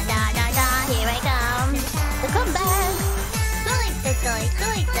come. Here I come. The comeback.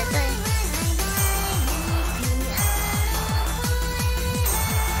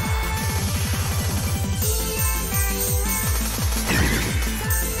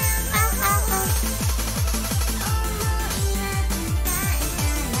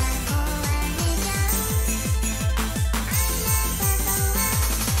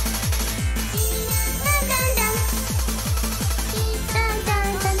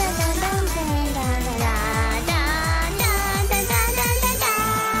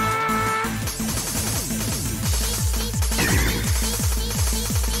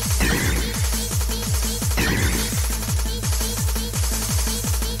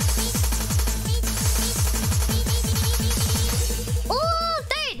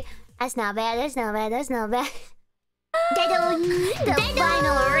 That's not bad, that's not bad, that's not bad. The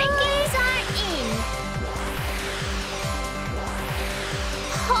final rankings are in.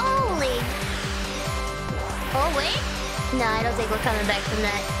 Holy. Oh, wait. No, I don't think we're coming back from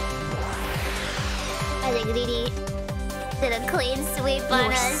that. I think Didi did a clean sweep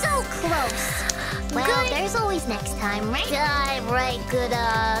on us. So close. Well, Good. there's always next time, right? Right, good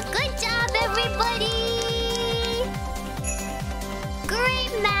job, everybody.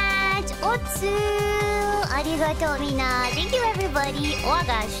 Great match. Otsu. Arigato, mina. Thank you, everybody. Oh,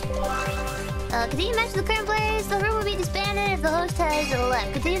 gosh. Continue the match with the current players. The room will be disbanded if the host has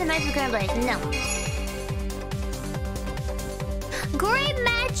left. Continue the match with the current players. No. Great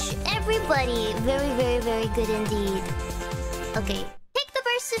match, everybody. Very, very, very good indeed. Okay. Pick the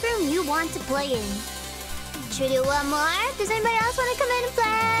versus room you want to play in. Should we do one more? Does anybody else want to come in and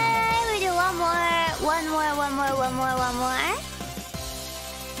play? We do one more. One more. One more.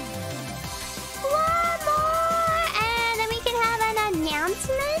 And then we can have an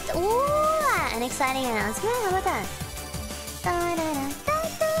announcement. Ooh. an exciting announcement? How about that?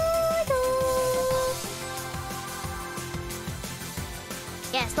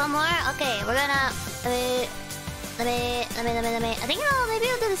 Yes, one more. Okay, we're gonna. Let me. I think maybe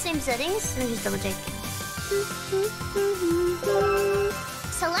I'll do the same settings. Let me just double check.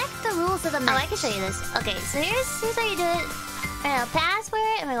 Select the rules of the match. Oh, I can show you this. Okay, so here's how you do it.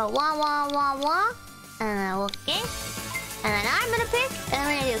 Password. I'm gonna go wah wah wah wah, and then okay. And then I'm gonna pick, and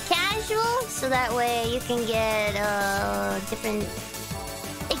we're gonna do casual, so that way you can get different.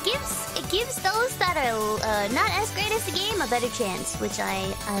 It gives those that are not as great as the game a better chance, which I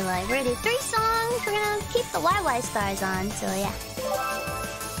like. We're gonna do 3 songs. We're gonna keep the Wai Wai stars on, so yeah.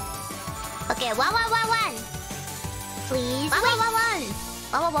 Okay, wah wah wah one. Please wah wait. Wah wah one.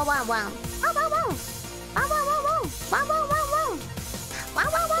 Wah wah wah wah wah. Wah wah wah. Wah wah wah wah. Wah wah wah wah. Wah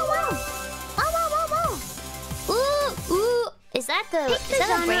wah wah wah. Wah wah wah wah. Ooh ooh. Is that the? Pick the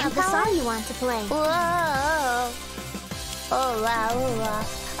genre of the song you want to play. Whoa. Oh wow, oh wow.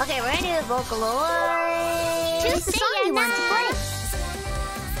 Okay, we're gonna do Vocaloid. Choose the song you want to play.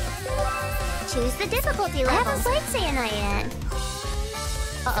 Choose the difficulty level. I haven't played Sayana yet.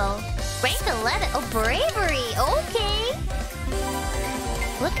 Uh-oh. Rank 11. Oh, Bravery. Okay.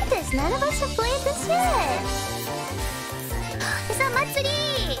 Look at this. None of us have played this yet. It's a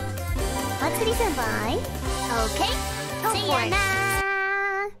Matsuri. Matsuri-senpai. Okay. Go for it. Sayana.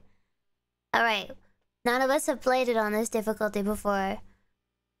 Alright. None of us have played it on this difficulty before.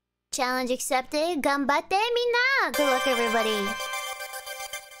 Challenge accepted. Ganbatte minna. Good luck, everybody.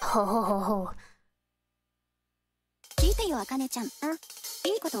 Ho ho ho ho. 聞いてよ、あかねちゃん。い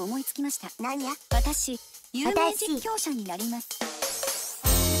いこと思いつきました。何や？私、有名実況者になります。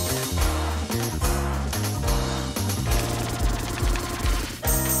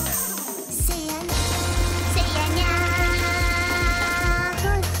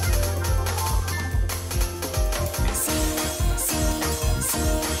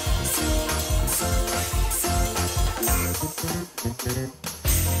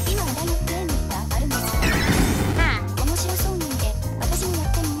今話題のゲームがあるんですけど、面白そうなんで私もや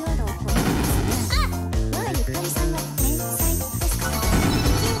ってみようと思います。まあゆっかりさんは天才ですから、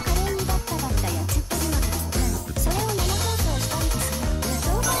敵を華麗にバッタバッタやっつってるわけです。それを生放送したいです。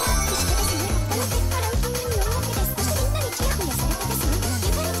動画をアップしてですね、この結果ランキングに乗るわけです。そしてみんなにチヤホヤされてですね、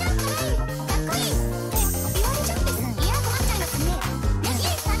ゆかりちゃん可愛い、かっこいいって言われちゃうんです。いや困っちゃいますね。ぜひ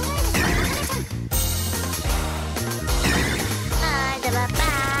考えてください、あかねちゃん。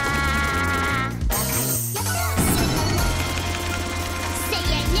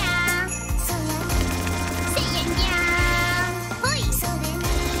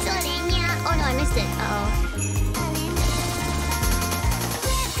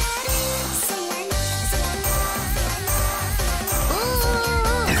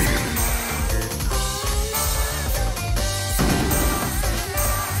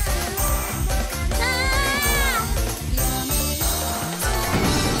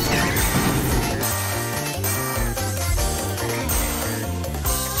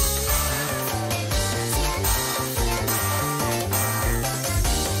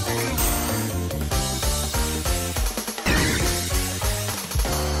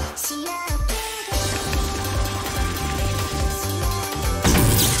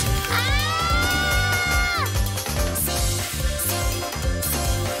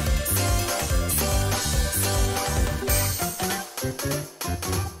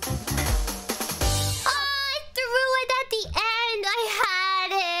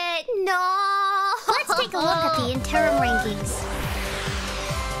Take a look at the interim rankings.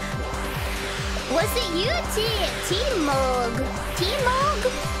 Was it you, T-Mog? T-Mog?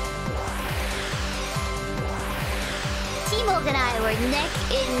 T-Mog and I were neck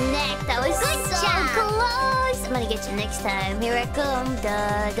and neck. That was good so job. Close. I'm gonna get you next time. Here I come.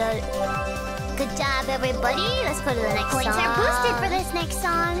 Good job, everybody. Let's go to the next Points song. are boosted for this next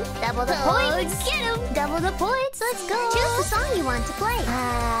song. Double the points. Get 'em. Double the points. Let's go. Choose the song you want to play.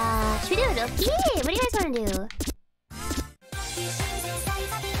 Should we do it? Okay. What do you guys want to do?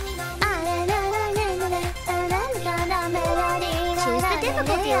 Choose the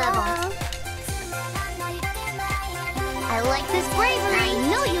difficulty level. I like this bravery. I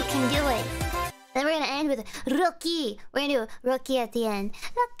know you can do it. Then we're gonna end with Rocky. We're gonna do Rocky at the end.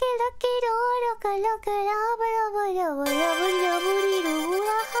 Rocky, Rocky, Rocky, Rocky,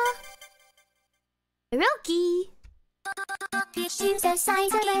 Rocky. She's the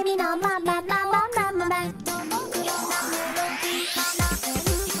size of baby, no, mama.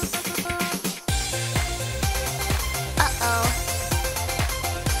 Uh-oh.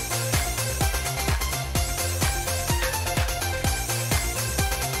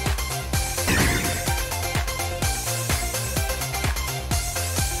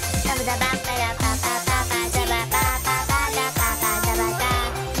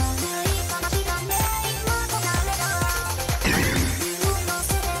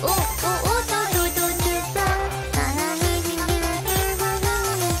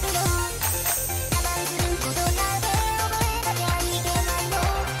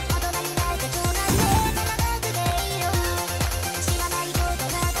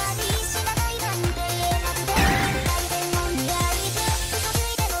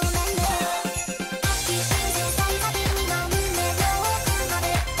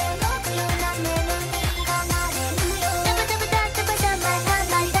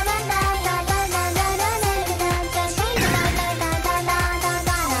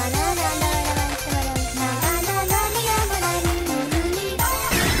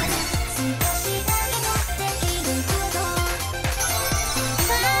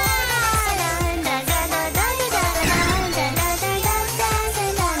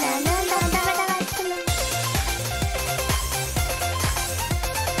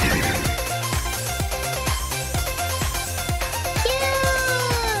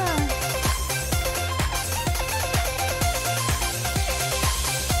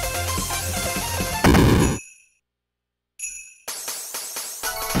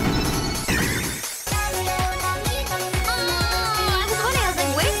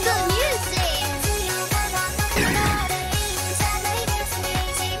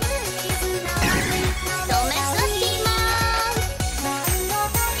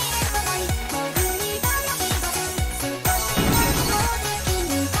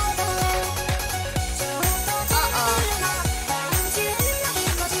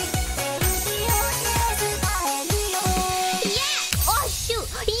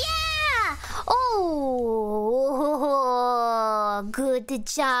 Good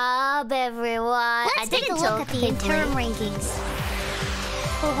job, everyone. Let's take a look at the interim rankings.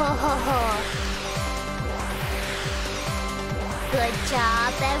 Ho ho ho ho. Good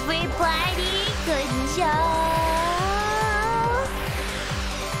job, everybody. Good job.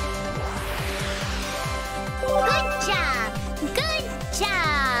 Good job. Good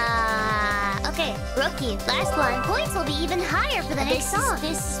job. Okay, rookie, last one. Points will be even higher for the next song.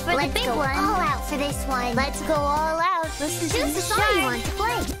 This is for Let's the big go one. all out for this one. Let's go all out. Choose the song you want to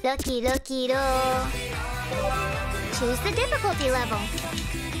play. Looky, looky, do. Choose the difficulty level.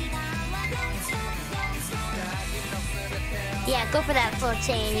 Yeah, go for that full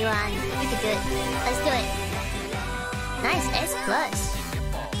chain, Yuan. You can do it. Let's do it. Nice S+.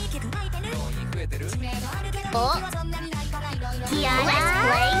 Oh. Kiara. Let's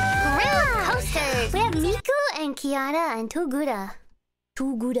play Roller Coaster. We have Miku and Kiara and Gura.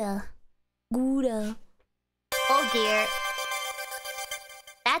 Gura. Oh dear.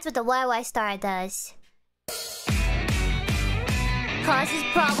 That's what the Wai Wai star does. Causes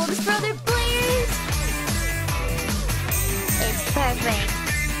problems for other players. It's perfect.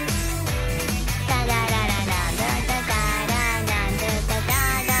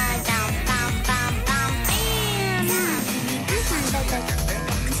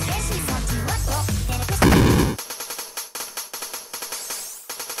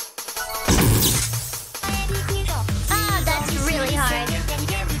 Ah, that's really hard.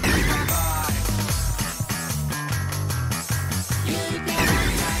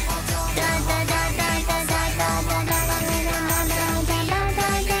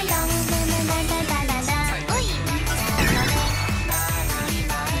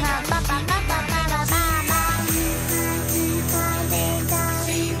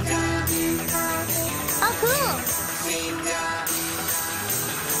 Oh, cool.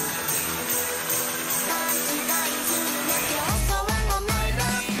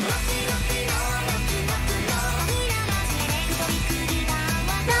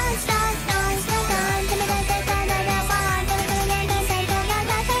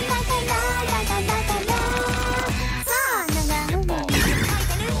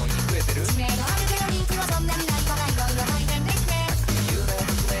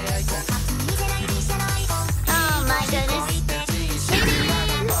 Oh my goodness.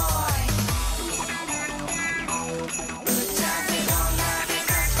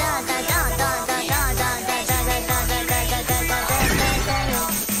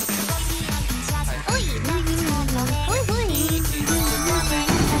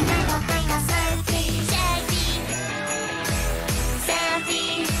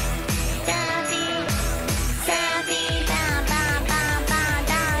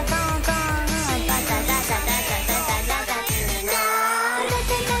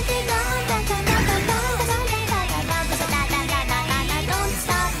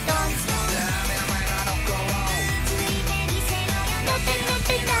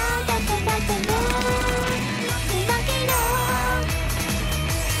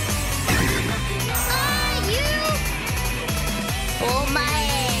 Oh my.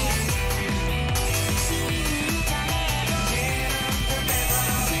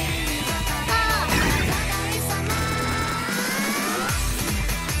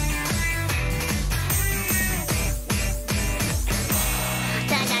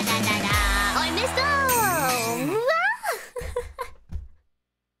 Oh, I missed them.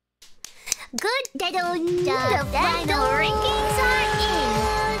 Good. The final rankings are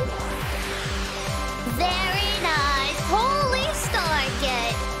in. Very nice. Holy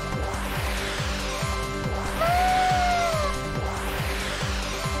Stargate.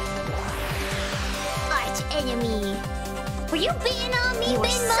 Arch enemy. Were you beating on me, You were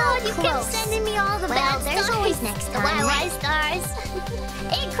Big so Mode? You kept close. sending me all the Well, bad there's stars. always next The time, Wai Wai right? stars.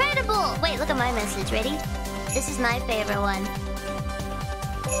 Incredible. Wait, look at my message. Ready? This is my favorite one.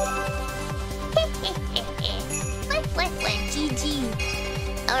 GG.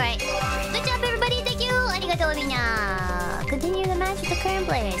 Alright. Good job, everybody. Thank you. Arigatou, minna. Continue the match with the current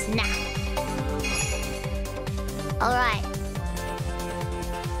players. Nah. Alright.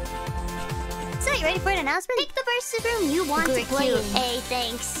 So, you ready for an announcement? Pick the versus room you want to play cute. in. Hey,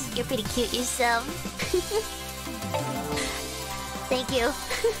 thanks. You're pretty cute yourself. Thank you.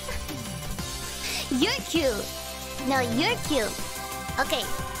 You're cute. No, you're cute. Okay.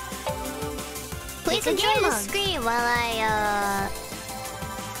 Please Pick a enjoy game the mode. screen while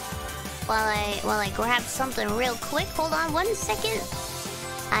I grab something real quick. Hold on 1 second.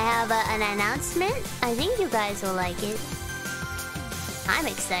 I have an announcement. I think you guys will like it. I'm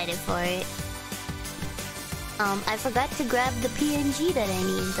excited for it. I forgot to grab the PNG that I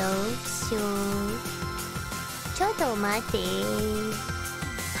need though. So, ちょっと待って.